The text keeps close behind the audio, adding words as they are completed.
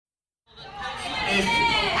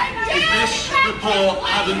report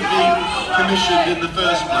hadn't been commissioned in the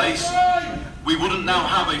first place, we wouldn't now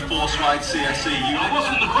have a force-wide CSE unit. That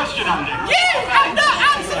wasn't the question, Andy. You have not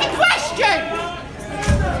answered the question!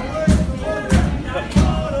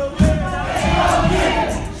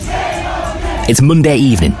 It's Monday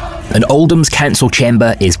evening, and Oldham's council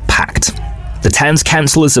chamber is packed. The town's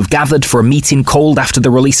councillors have gathered for a meeting called after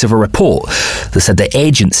the release of a report that said that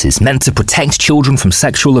agencies meant to protect children from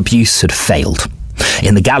sexual abuse had failed.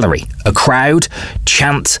 In the gallery, a crowd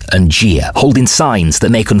chant and jeer, holding signs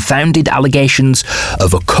that make unfounded allegations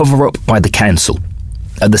of a cover-up by the council.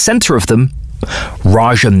 At the centre of them,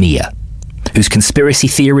 Raja Mia, whose conspiracy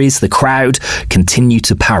theories the crowd continue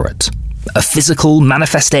to parrot. A physical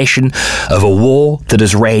manifestation of a war that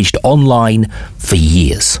has raged online for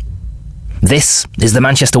years. This is the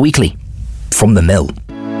Manchester Weekly, from The Mill.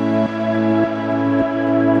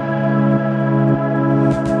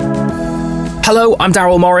 Hello, I'm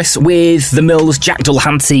Daryl Morris with The Mill's Jack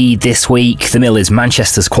Dulhanty this week. The Mill is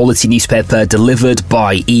Manchester's quality newspaper, delivered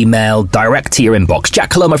by email direct to your inbox.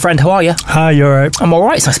 Jack, hello, my friend. How are you? Hi, you alright? I'm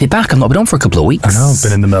alright. It's nice to be back. I've not been on for a couple of weeks. I know, I've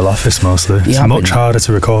been in the Mill office mostly. It's much harder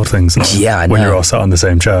to record things now I know. when you're all sat on the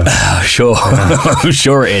same chair. Sure. I'm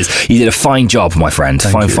sure it is. You did a fine job, my friend.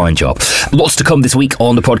 Fine job. Lots to come this week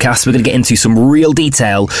on the podcast. We're going to get into some real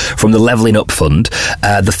detail from the Levelling Up Fund.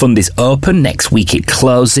 The fund is open. Next week it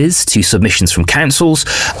closes to submissions from councils,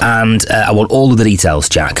 and I want all of the details,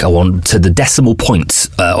 Jack. I want to the decimal points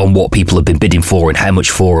on what people have been bidding for and how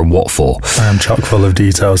much for and what for. I am chock full of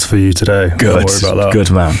details for you today. Good. Don't worry about that.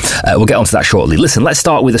 Good man. We'll get onto that shortly. Listen, let's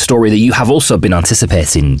start with a story that you have also been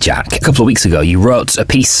anticipating, Jack. A couple of weeks ago, you wrote a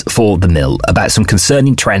piece for The Mill about some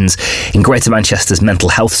concerning trends in Greater Manchester's mental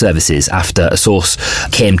health services after a source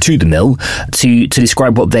came to The Mill to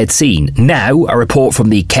describe what they'd seen. Now, a report from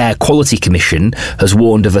the Care Quality Commission has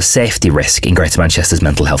warned of a safety risk in Greater Manchester's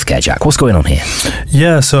mental health care. Jack, what's going on here?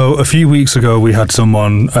 Yeah, so a few weeks ago we had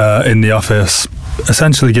someone in the office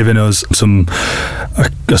essentially giving us some, I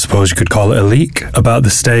suppose you could call it a leak, about the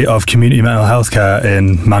state of community mental health care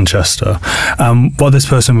in Manchester. What this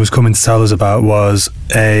person was coming to tell us about was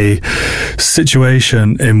a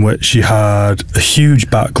situation in which you had a huge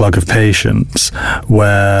backlog of patients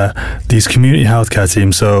where these community healthcare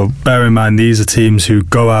teams, so bear in mind these are teams who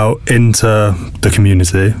go out into the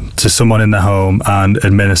community to someone in their home and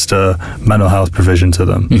administer mental health provision to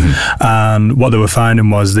them. Mm-hmm. And what they were finding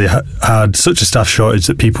was they had such a staff shortage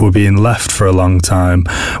that people were being left for a long time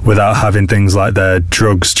without having things like their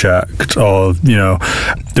drugs checked, or, you know,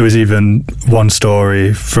 there was even one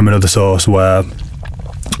story from another source where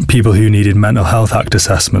people who needed mental health act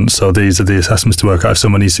assessments, so these are the assessments to work out if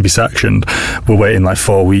someone needs to be sectioned, were waiting like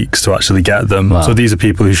 4 weeks to actually get them. Wow. So these are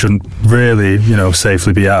people who shouldn't really,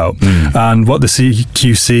 safely be out. And what the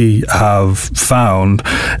CQC have found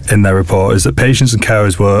in their report is that patients and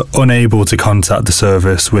carers were unable to contact the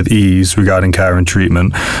service with ease regarding care and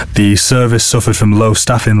treatment. The service suffered from low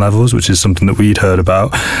staffing levels, which is something that we'd heard about.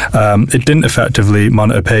 It didn't effectively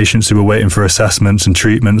monitor patients who were waiting for assessments and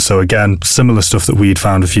treatment, so again, similar stuff that we'd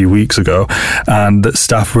found a few weeks ago, and that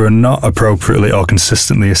staff were not appropriately or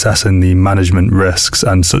consistently assessing the management risks,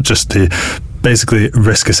 and so just the basically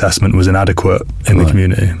risk assessment was inadequate in the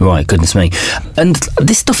community. Right, goodness me. And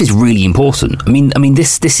this stuff is really important. I mean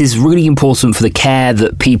this is really important for the care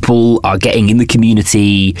that people are getting in the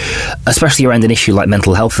community, especially around an issue like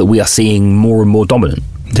mental health that we are seeing more and more dominant.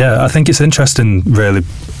 Yeah, I think it's interesting, really.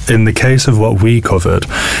 In the case of what we covered,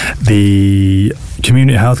 the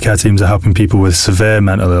community healthcare teams are helping people with severe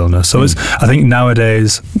mental illness. So I think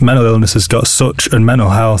nowadays mental illness has got and mental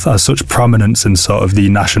health has such prominence in sort of the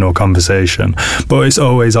national conversation, but it's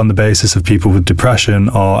always on the basis of people with depression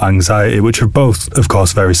or anxiety, which are both, of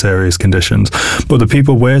course, very serious conditions. But the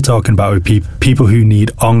people we're talking about are people who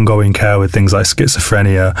need ongoing care with things like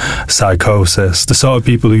schizophrenia, psychosis, the sort of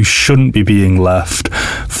people who shouldn't be being left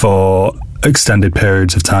for extended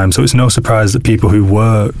periods of time. So it's no surprise that people who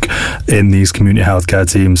work in these community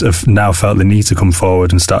healthcare teams have now felt the need to come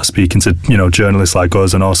forward and start speaking to journalists like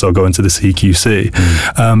us, and also going to the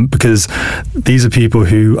CQC, because these are people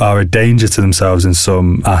who are a danger to themselves in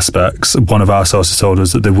some aspects. One of our sources told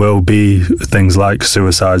us that there will be things like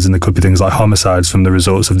suicides, and there could be things like homicides from the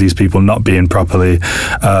results of these people not being properly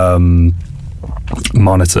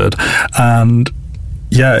monitored. And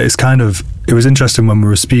yeah, it was interesting when we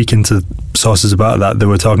were speaking to sources about that. They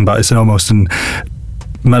were talking about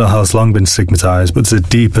mental health's long been stigmatised, but there's a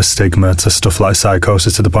deeper stigma to stuff like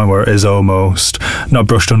psychosis, to the point where it is almost not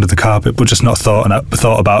brushed under the carpet, but just not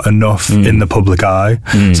thought about enough in the public eye.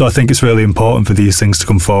 So I think it's really important for these things to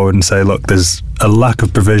come forward and say, look, there's a lack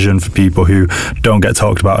of provision for people who don't get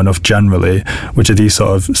talked about enough generally, which are these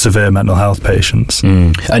sort of severe mental health patients.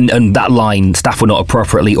 And that line, staff were not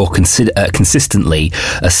appropriately or consistently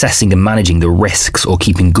assessing and managing the risks or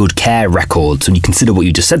keeping good care records. When you consider what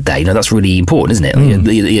you just said there, that's really important, isn't it?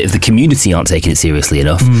 If the community aren't taking it seriously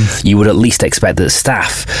enough, you would at least expect that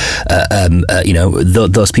staff,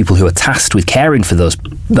 those people who are tasked with caring for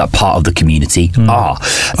that part of the community are.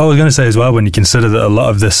 I was going to say as well, when you consider that a lot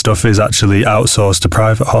of this stuff is actually outsourced to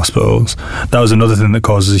private hospitals, that was another thing that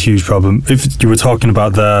causes a huge problem. If you were talking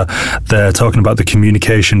about they're talking about the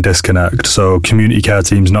communication disconnect, so community care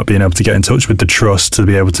teams not being able to get in touch with the trust to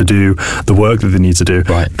be able to do the work that they need to do.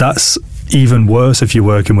 Right. That's even worse if you're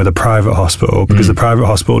working with a private hospital, because the private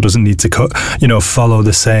hospital doesn't need to follow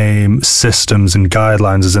the same systems and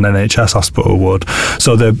guidelines as an NHS hospital would.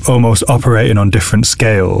 So they're almost operating on different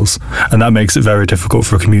scales, and that makes it very difficult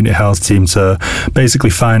for a community health team to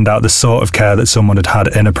basically find out the sort of care that someone had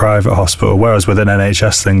in a private hospital, whereas with an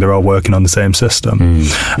NHS thing, they're all working on the same system.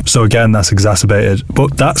 So again, that's exacerbated,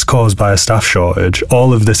 but that's caused by a staff shortage.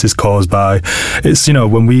 All of this is caused by,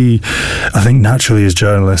 I think naturally as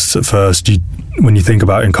journalists at first, when you think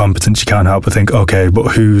about incompetence, you can't help but think, okay,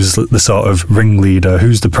 but who's the sort of ringleader?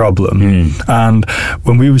 Who's the problem? And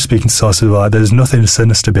when we were speaking to sources, there's nothing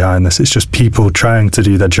sinister behind this. It's just people trying to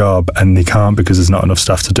do their job and they can't because there's not enough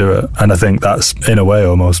staff to do it. And I think that's, in a way,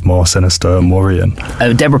 almost more sinister and worrying.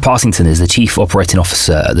 Deborah Parsington is the Chief Operating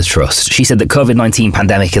Officer at the Trust. She said that COVID-19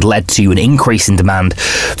 pandemic had led to an increase in demand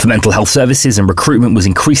for mental health services, and recruitment was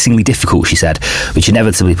increasingly difficult, she said, which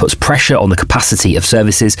inevitably puts pressure on the capacity of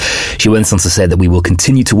services. She went on to say that we will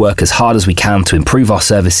continue to work as hard as we can to improve our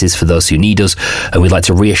services for those who need us, and we'd like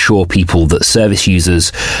to reassure people that service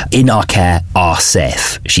users in our care are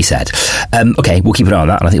safe, she said. Okay, we'll keep an eye on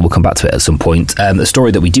that, and I think we'll come back to it at some point. A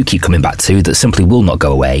story that we do keep coming back to that simply will not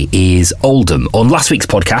go away is Oldham. On last week's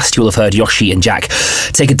podcast, you'll have heard Yoshi and Jack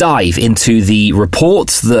take a dive into the report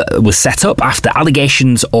that was set up after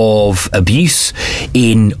allegations of abuse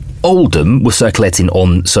in Oldham were circulating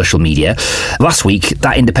on social media. Last week,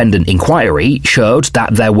 that independent inquiry showed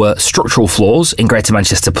that there were structural flaws in Greater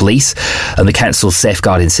Manchester Police and the council's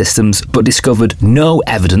safeguarding systems, but discovered no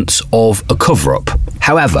evidence of a cover-up.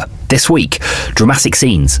 However, this week, dramatic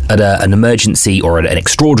scenes at an emergency or an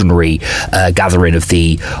extraordinary gathering of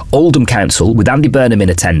the Oldham Council with Andy Burnham in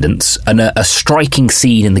attendance, and a striking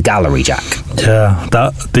scene in the gallery, Jack. Yeah,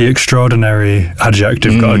 the extraordinary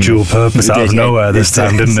adjective got a dual purpose out of nowhere this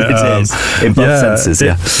time, didn't it? It is, in both senses,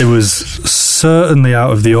 yeah. It was certainly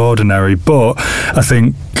out of the ordinary, but I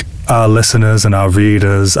think our listeners and our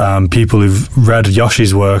readers and people who've read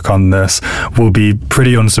Yoshi's work on this will be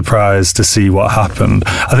pretty unsurprised to see what happened.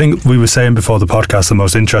 I think we were saying before the podcast, the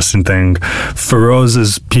most interesting thing for us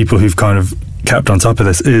as people who've kind of kept on top of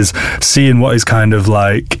this is seeing what is kind of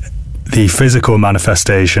like the physical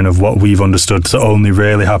manifestation of what we've understood to only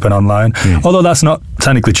really happen online. Although that's not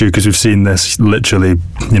technically true, because we've seen this literally,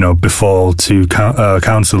 befall to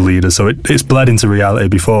council leaders, so it's bled into reality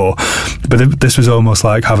before. But this was almost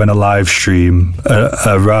like having a live stream,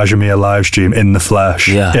 a Rajamir live stream in the flesh,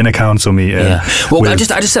 in a council meeting. Yeah. Well, I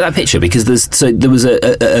just set that picture because there was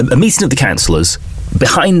a meeting of the councillors.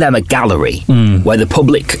 Behind them a gallery where the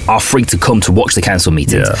public are free to come to watch the council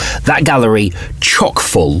meetings. That gallery chock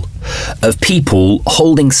full of people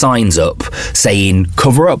holding signs up saying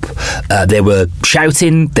cover up. They were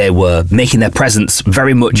shouting, they were making their presence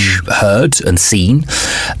very much heard and seen,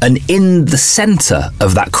 and in the centre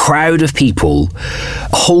of that crowd of people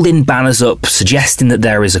holding banners up suggesting that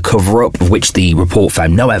there is a cover up, of which the report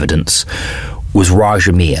found no evidence, was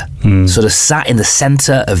Rajamir. Sort of sat in the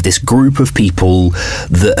centre of this group of people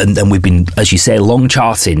and we've been, as you say, long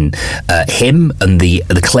charting him and the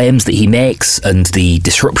claims that he makes and the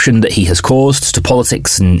disruption that he has caused to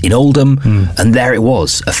politics in Oldham, and there it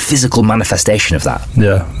was, a physical manifestation of that.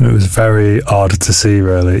 Yeah, it was very odd to see,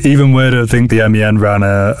 really. Even weirder, I think the MEN ran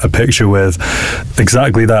a picture with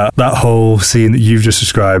exactly that whole scene that you've just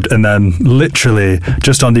described, and then literally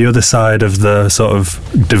just on the other side of the sort of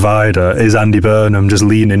divider is Andy Burnham just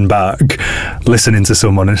leaning back, listening to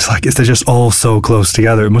someone, and it's like they're just all so close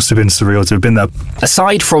together. It must have been surreal to have been there.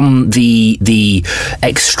 Aside from the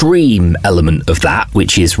extreme element of that,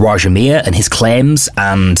 which is Rajamir and his claims,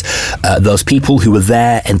 and those people who were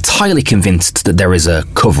there entirely convinced that there is a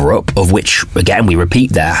cover-up, of which, again, we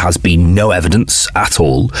repeat, there has been no evidence at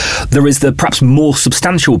all. There is the perhaps more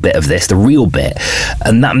substantial bit of this, the real bit,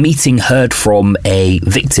 and that meeting heard from a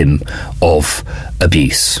victim of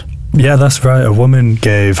abuse. Yeah, that's right. A woman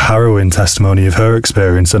gave harrowing testimony of her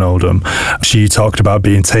experience in Oldham. She talked about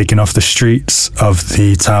being taken off the streets of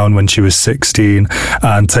the town when she was 16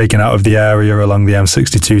 and taken out of the area along the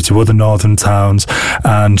M62 to other northern towns.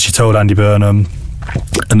 And she told Andy Burnham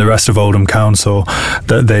and the rest of Oldham Council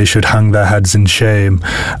that they should hang their heads in shame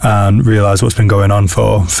and realise what's been going on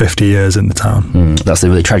for 50 years in the town. That's the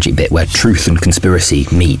really tragic bit where truth and conspiracy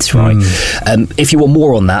meet, right? If you want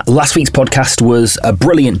more on that, last week's podcast was a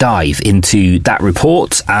brilliant dive into that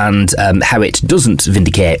report and how it doesn't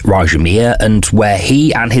vindicate Raja Mir and where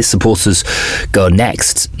he and his supporters go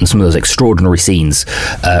next, and some of those extraordinary scenes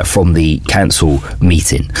from the council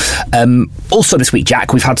meeting. Also this week,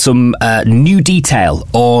 Jack, we've had some new detail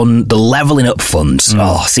on the Levelling Up Fund.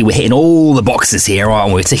 See, we're hitting all the boxes here, aren't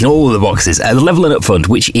we? We're ticking all the boxes. The Levelling Up Fund,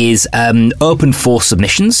 which is open for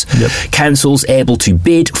submissions. Councils able to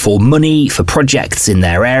bid for money for projects in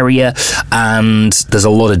their area, and there's a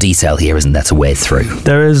lot of detail here, isn't there, to wade through?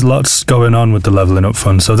 There is lots going on with the Levelling Up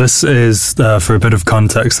Fund. So this is, for a bit of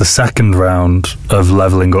context, the second round of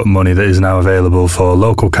levelling up money that is now available for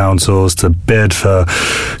local councils to bid for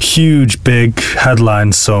huge, big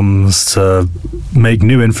headline sums to make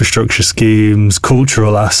new infrastructure schemes,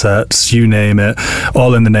 cultural assets, you name it,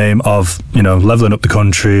 all in the name of, levelling up the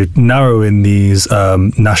country, narrowing these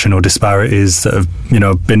national disparities that have,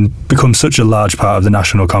 become such a large part of the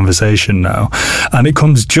national conversation now. And it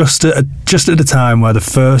comes just at a time where the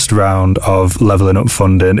first round of levelling up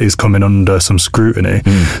funding is coming under some scrutiny.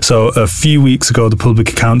 So a few weeks ago, the Public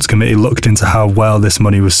Accounts Committee looked into how well this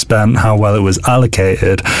money was spent, how well it was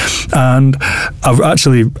allocated, and I'll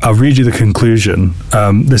read you the conclusion.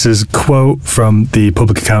 This is a quote from the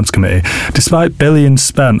Public Accounts Committee. Despite billions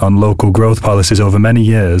spent on local growth policies over many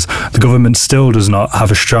years, the government still does not have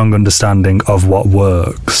a strong understanding of what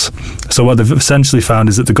works. So what they've essentially found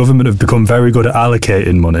is that the government have become very good at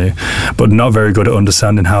allocating money, but not very good at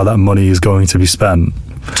understanding how that money is going to be spent.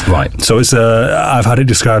 Right. So it's I've had it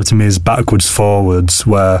described to me as backwards forwards,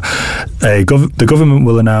 where the government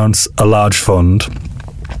will announce a large fund.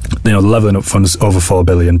 The Levelling Up Fund's over £4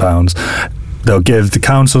 billion. They'll give the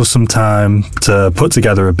council some time to put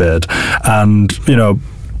together a bid. And,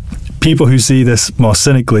 people who see this more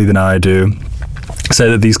cynically than I do say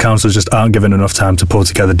that these councils just aren't given enough time to pull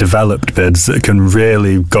together developed bids that can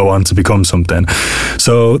really go on to become something.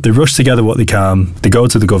 So they rush together what they can, they go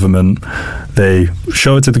to the government, they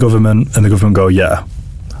show it to the government, and the government go, yeah.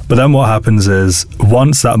 But then what happens is,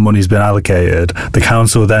 once that money's been allocated, the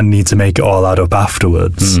council then need to make it all add up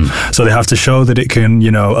afterwards. So they have to show that it can,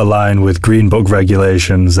 align with Green Book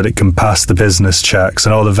regulations, that it can pass the business checks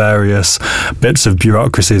and all the various bits of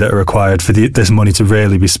bureaucracy that are required for this money to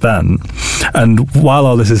really be spent. And while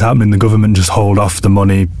all this is happening, the government just hold off the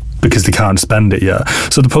money because they can't spend it yet.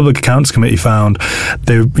 So the Public Accounts Committee found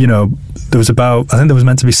there was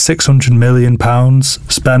meant to be £600 million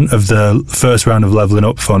spent of the first round of levelling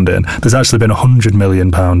up funding. There's actually been £100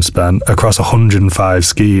 million spent across 105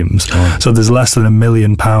 schemes. So there's less than £1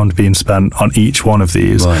 million being spent on each one of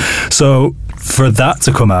these. So for that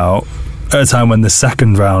to come out at a time when the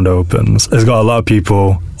second round opens, has got a lot of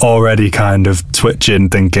people already kind of twitching,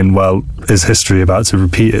 thinking, well, is history about to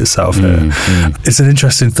repeat itself here? It's an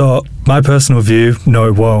interesting thought. My personal view, no,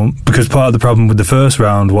 it won't, because part of the problem with the first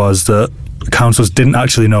round was that councils didn't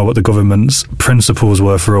actually know what the government's principles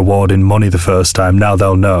were for awarding money the first time. Now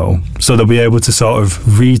they'll know. So they'll be able to sort of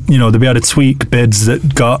they'll be able to tweak bids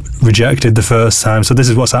that got rejected the first time. So this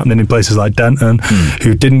is what's happening in places like Denton,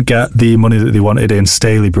 who didn't get the money that they wanted in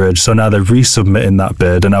Stalybridge. So now they're resubmitting that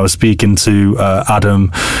bid. And I was speaking to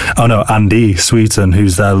Andy Sweeton,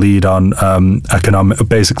 who's their lead on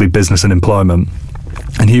basically business and employment.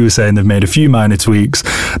 And he was saying they've made a few minor tweaks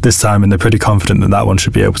this time, and they're pretty confident that one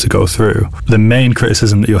should be able to go through. The main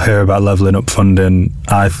criticism that you'll hear about levelling up funding,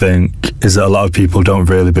 I think, is that a lot of people don't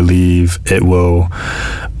really believe it will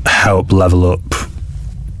help level up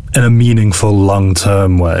in a meaningful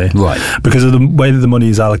long-term way. Right. Because of the way that the money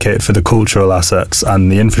is allocated for the cultural assets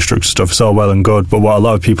and the infrastructure stuff, it's all well and good, but what a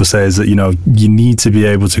lot of people say is that, you need to be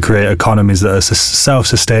able to create economies that are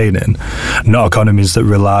self-sustaining, not economies that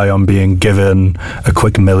rely on being given a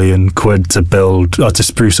quick £1 million to build, or to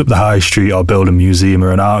spruce up the high street or build a museum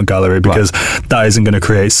or an art gallery, because that isn't going to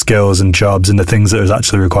create skills and jobs and the things that is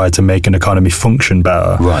actually required to make an economy function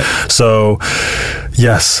better. Right. So,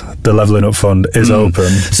 yes, the Levelling Up Fund is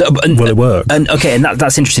open. will it work? And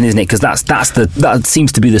that's interesting, isn't it? Because that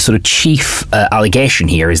seems to be the sort of chief allegation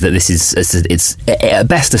here, is that it's at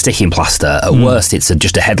best a sticking plaster, at worst it's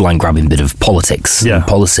just a headline grabbing bit of politics and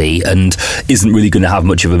policy, and isn't really going to have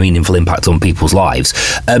much of a meaningful impact on people's lives.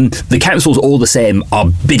 The councils, all the same, are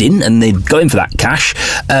bidding, and they're going for that cash.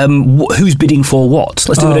 Who's bidding for what?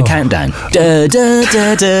 Let's do a countdown.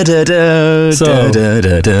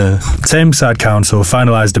 Tameside Council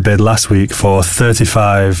finalised a bid last week for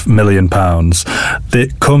 £35 million.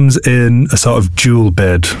 It comes in a sort of dual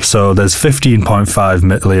bid. So there's 15.5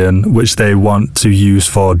 million, which they want to use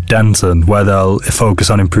for Denton, where they'll focus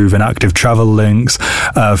on improving active travel links,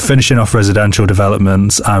 finishing off residential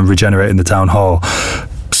developments, and regenerating the town hall.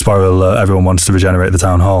 Spoiler alert, everyone wants to regenerate the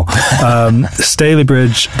town hall. Staley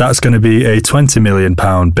Bridge, that's going to be a £20 million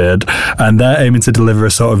bid, and they're aiming to deliver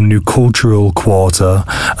a sort of new cultural quarter.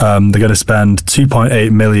 They're going to spend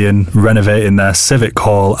 £2.8 million renovating their Civic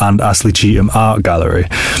Hall and Astley Cheetham Art Gallery.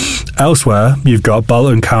 Elsewhere, you've got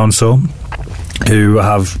Bolton Council, who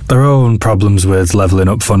have their own problems with levelling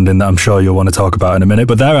up funding that I'm sure you'll want to talk about in a minute,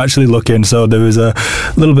 but they're actually looking, so there is a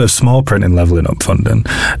little bit of small print in levelling up funding.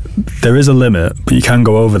 There is a limit, but you can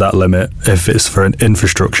go over that limit if it's for an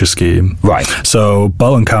infrastructure scheme. Right. So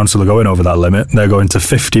Bolton Council are going over that limit. They're going to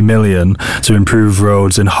 50 million to improve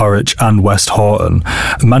roads in Horwich and West Horton.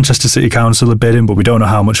 Manchester City Council are bidding, but we don't know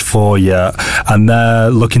how much for yet, and they're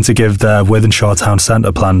looking to give their Wythenshawe Town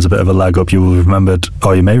Centre plans a bit of a leg up. You will remembered,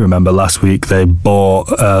 or you may remember, last week they bought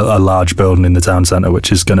a large building in the town centre, which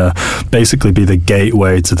is going to basically be the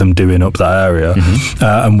gateway to them doing up that area.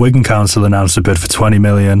 And Wigan Council announced a bid for 20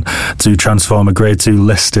 million to transform a Grade 2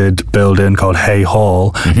 listed building called Hay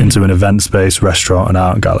Hall into an event space, restaurant and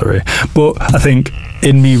art gallery. But I think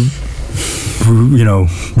in me,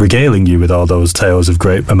 regaling you with all those tales of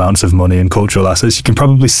great amounts of money and cultural assets, you can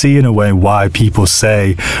probably see in a way why people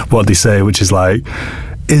say what they say, which is like,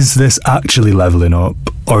 is this actually levelling up,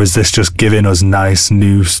 or is this just giving us nice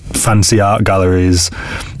new fancy art galleries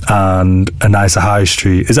and a nicer high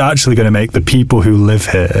street? Is it actually going to make the people who live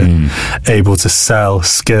here able to sell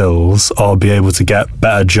skills or be able to get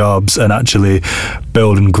better jobs and actually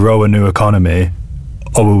build and grow a new economy?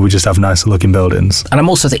 Or will we just have nicer looking buildings? And I'm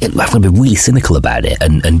also thinking, I'm going to be really cynical about it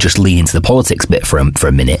and just lean into the politics bit for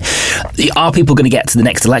a minute. Are people going to get to the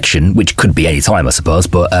next election, which could be any time, I suppose,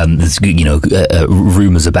 but there's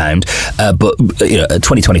rumours abound, but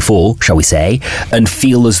 2024, shall we say, and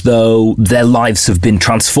feel as though their lives have been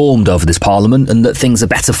transformed over this Parliament and that things are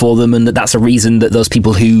better for them, and that's a reason that those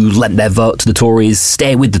people who lent their vote to the Tories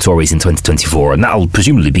stay with the Tories in 2024, and that'll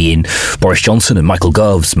presumably be in Boris Johnson and Michael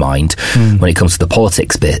Gove's mind when it comes to the politics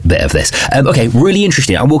bit of this. Okay, really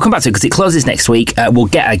interesting, and we'll come back to it because it closes next week. We'll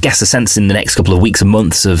get, I guess, a sense in the next couple of weeks and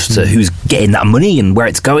months of who's getting that money and where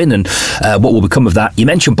it's going and what will become of that. You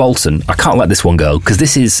mentioned Bolton. I can't let this one go because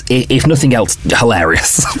this is, if nothing else,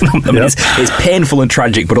 hilarious. I mean, it's painful and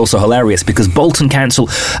tragic, but also hilarious because Bolton Council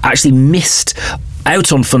actually missed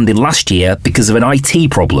out on funding last year because of an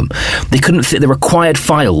IT problem. They couldn't fit the required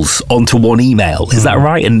files onto one email. Is that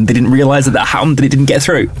right? And they didn't realise that happened and it didn't get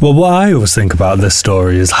through. Well, what I always think about this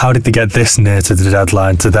story is how did they get this near to the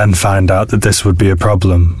deadline to then find out that this would be a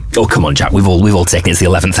problem? Oh, come on, Jack. We've all taken it to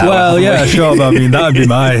the 11th hour. Well, yeah, sure, but I mean that'd be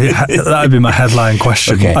my headline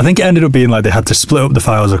question. Okay. I think it ended up being like they had to split up the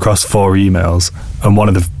files across 4 emails, and one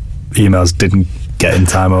of the emails didn't get in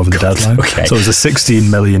time over the deadline. Okay. So it was a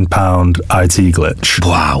 £16 million IT glitch.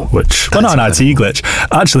 Wow. Well, not an IT glitch.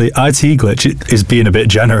 Actually, IT glitch is being a bit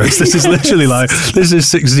generous. This is literally like, this is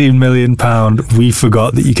 £16 million. We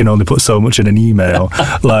forgot that you can only put so much in an email.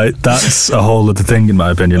 Like, that's a whole other thing, in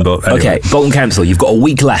my opinion. But anyway. Okay, Bolton Council, you've got a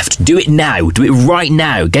week left. Do it now. Do it right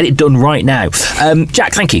now. Get it done right now.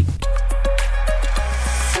 Jack, thank you.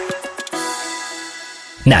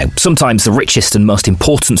 Now, sometimes the richest and most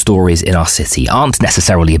important stories in our city aren't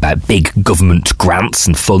necessarily about big government grants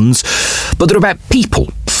and funds, but they're about people,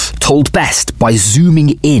 told best by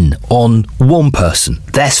zooming in on one person,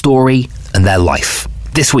 their story and their life.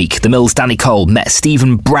 This week, The Mill's Danny Cole met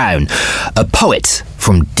Stephen Brown, a poet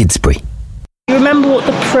from Didsbury. Do you remember what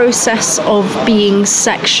the process of being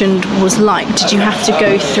sectioned was like? Did you have to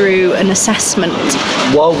go through an assessment?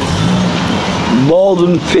 Well, more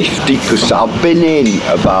than 50, because I've been in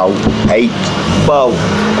about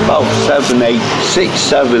 6,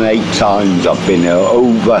 7, 8 times I've been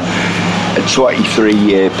over a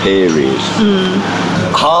 23-year period.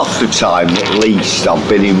 Half the time at least I've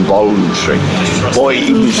been involuntary, but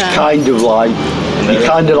it was kind of like, he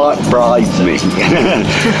kind of like bribed me.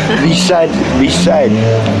 He said,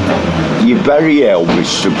 "You're very ill,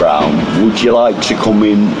 Mr. Brown. Would you like to come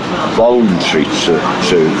in voluntary to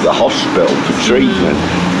the hospital for treatment?"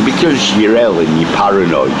 because you're ill and you're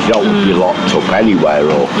paranoid, you don't want to be locked up anywhere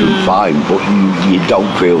or confined, but you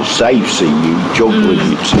don't feel safe, so you're juggling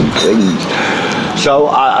your two things. So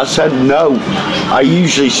I said no. I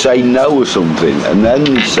usually say no or something, and then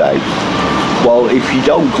they say, well, if you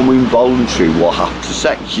don't come in voluntary, we'll have to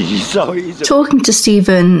section you. So talking to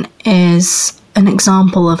Stephen is an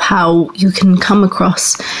example of how you can come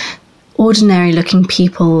across ordinary looking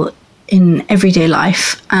people in everyday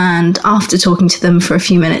life, and after talking to them for a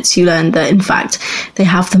few minutes you learn that in fact they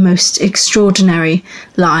have the most extraordinary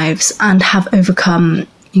lives and have overcome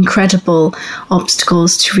incredible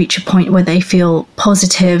obstacles to reach a point where they feel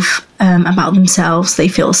positive about themselves, they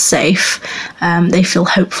feel safe, they feel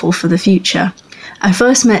hopeful for the future. I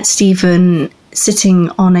first met Stephen sitting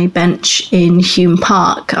on a bench in Hume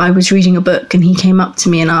Park. I was reading a book and he came up to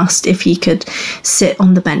me and asked if he could sit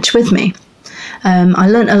on the bench with me. I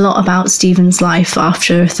learnt a lot about Stephen's life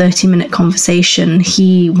after a 30-minute conversation.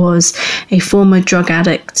 He was a former drug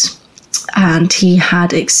addict and he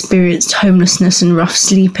had experienced homelessness and rough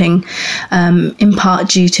sleeping, in part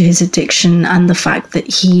due to his addiction and the fact that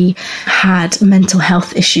he had mental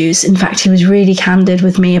health issues. In fact, he was really candid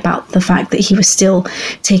with me about the fact that he was still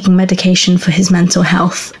taking medication for his mental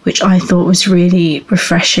health, which I thought was really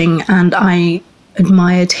refreshing, and I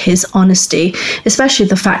admired his honesty, especially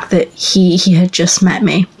the fact that he had just met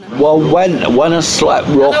me. Well, when I slept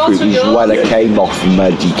rough, it was when I came off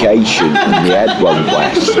medication and my head went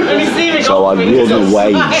west. So I'd run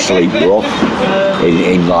away and sleep rough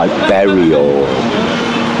in like Bury, or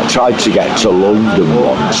I tried to get to London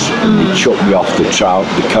once and they chucked me off the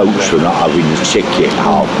coach for not having a ticket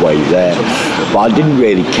halfway there. But I didn't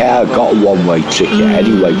really care. I got a one-way ticket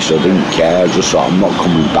anyway, so I didn't care. I just thought, I'm not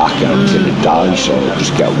coming back and I'm going to die, so I'll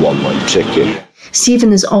just get a one-way ticket.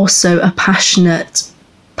 Stephen is also a passionate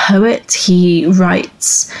poet. He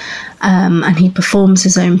writes and he performs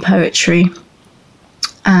his own poetry.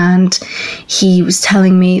 And he was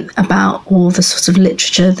telling me about all the sort of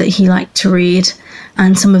literature that he liked to read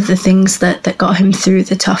and some of the things that got him through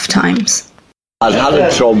the tough times. I'd had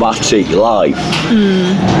a traumatic life,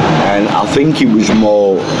 and I think it was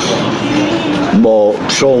more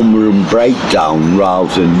trauma and breakdown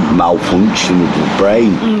rather than malfunction of the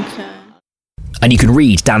brain. Okay. And you can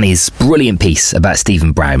read Danny's brilliant piece about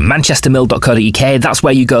Stephen Brown, manchestermill.co.uk. That's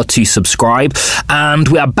where you go to subscribe. And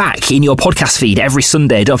we are back in your podcast feed every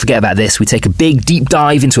Sunday. Don't forget about this. We take a big deep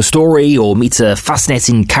dive into a story or meet a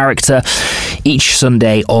fascinating character each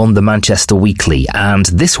Sunday on the Manchester Weekly. And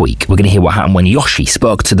this week, we're going to hear what happened when Yoshi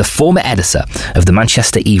spoke to the former editor of the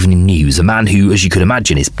Manchester Evening News, a man who, as you can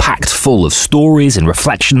imagine, is packed full of stories and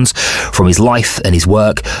reflections from his life and his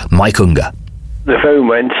work, Mike Unger. The phone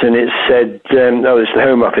went and it said, it's the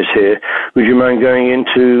Home Office here. Would you mind going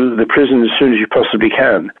into the prison as soon as you possibly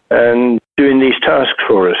can and doing these tasks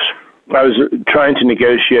for us? I was trying to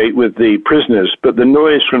negotiate with the prisoners, but the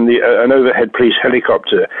noise from an overhead police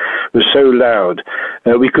helicopter was so loud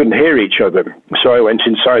we couldn't hear each other. So I went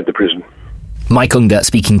inside the prison. Mike Unger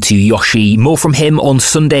speaking to Yoshi. More from him on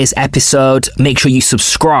Sunday's episode. Make sure you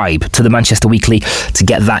subscribe to the Manchester Weekly to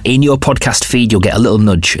get that in your podcast feed. You'll get a little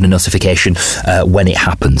nudge and a notification when it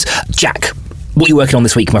happens. Jack, what are you working on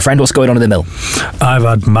this week, my friend? What's going on in the mill? I've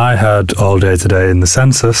had my head all day today in the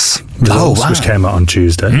census results, which came out on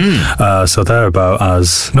Tuesday. So they're about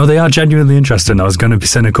as... No, they are genuinely interesting. I was going to be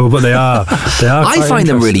cynical, but they are. I find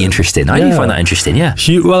them really interesting. I do find that interesting, yeah.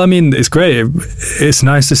 Well, I mean, it's great. It's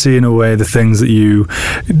nice to see, in a way, the things that you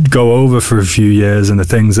go over for a few years and the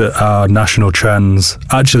things that are national trends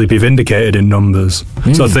actually be vindicated in numbers.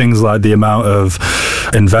 So things like the amount of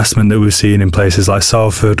investment that we've seen in places like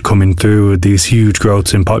Salford coming through with these huge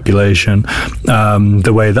growths in population,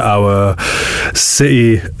 the way that our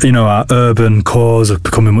city, our urban cores are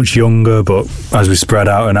becoming much younger, but as we spread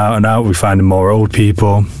out and out and out, we're finding more old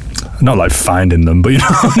people. Not like finding them, but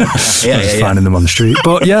finding them on the street.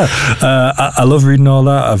 But I love reading all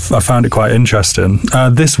that. I found it quite interesting.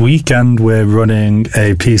 This weekend we're running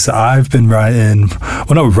a piece that I've been writing,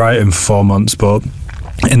 well, not writing for 4 months, but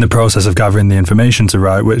in the process of gathering the information to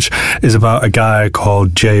write, which is about a guy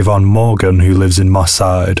called Javon Morgan who lives in Moss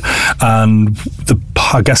Side. And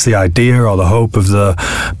I guess the idea or the hope of the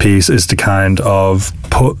piece is to kind of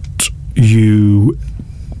put you...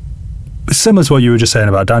 Similar to what you were just saying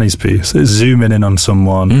about Danny's piece, it's zooming in on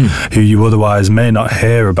someone who you otherwise may not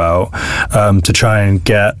hear about, to try and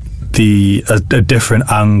get a different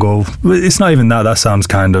angle. It's not even that sounds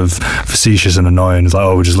kind of facetious and annoying. It's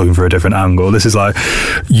like, we're just looking for a different angle. This is like,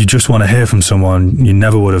 you just want to hear from someone you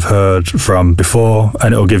never would have heard from before,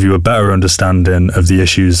 and it'll give you a better understanding of the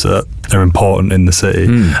issues that are important in the city.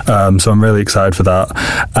 So I'm really excited for that.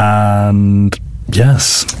 And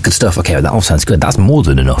Yes. Good stuff. Okay, that all sounds good. That's more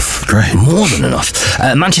than enough. Great. More than enough.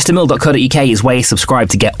 manchestermill.co.uk is where you subscribe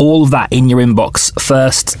to get all of that in your inbox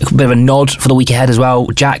first. A bit of a nod for the week ahead as well.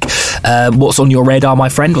 Jack, what's on your radar, my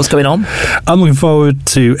friend? What's going on? I'm looking forward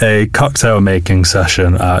to a cocktail making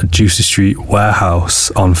session at Juicy Street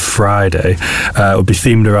Warehouse on Friday. It'll be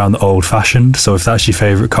themed around the old fashioned, so if that's your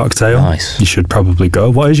favourite cocktail, nice. You should probably go.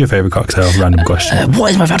 What is your favourite cocktail? Random question.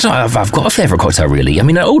 What is my favourite? I've got a favourite cocktail, really. I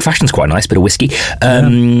mean, old fashioned's quite nice, bit of whiskey.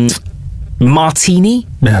 Martini?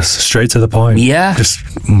 Yes, straight to the point. Yeah. Just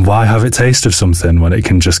why have it taste of something when it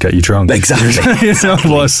can just get you drunk? Exactly.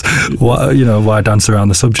 Why dance around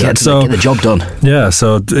the subject? Get the job done. Yeah,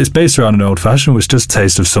 so it's based around an old fashioned, which does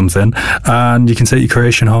taste of something, and you can take your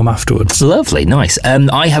creation home afterwards. Lovely, nice.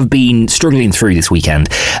 I have been struggling through this weekend,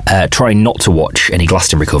 trying not to watch any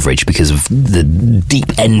Glastonbury coverage because of the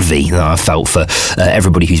deep envy that I've felt for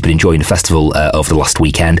everybody who's been enjoying the festival over the last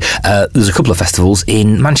weekend. There's a couple of festivals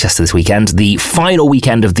in Manchester this weekend. The final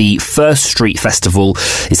weekend of the First Street Festival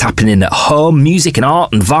is happening at Home Music and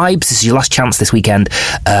Art and Vibes. This is your last chance this weekend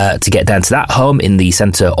to get down to that. Home in the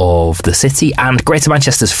centre of the city. And Greater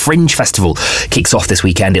Manchester's Fringe Festival kicks off this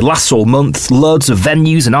weekend. It lasts all month. Loads of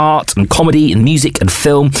venues and art and comedy and music and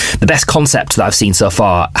film. The best concept that I've seen so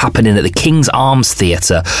far happening at the King's Arms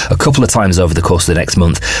Theatre a couple of times over the course of the next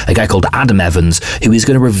month. A guy called Adam Evans, who is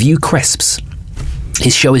going to review crisps.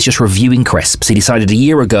 His show is just reviewing crisps. He decided a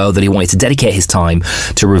year ago that he wanted to dedicate his time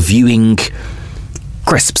to reviewing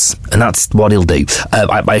crisps, and that's what he'll do.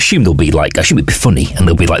 I assume it'll be funny, and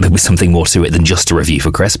there'll be something more to it than just a review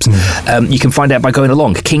for crisps. You can find out by going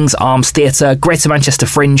along. King's Arms Theatre, Greater Manchester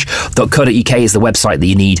Fringe.co.uk is the website that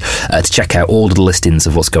you need to check out all of the listings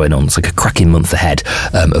of what's going on. It's like a cracking month ahead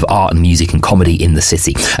of art and music and comedy in the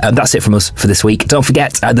city. That's it from us for this week. Don't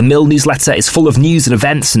forget, the Mill newsletter is full of news and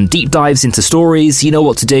events and deep dives into stories. You know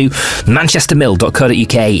what to do.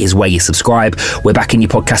 manchestermill.co.uk is where you subscribe. We're back in your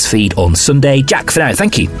podcast feed on Sunday. Jack, for now,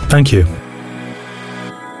 thank you. Thank you.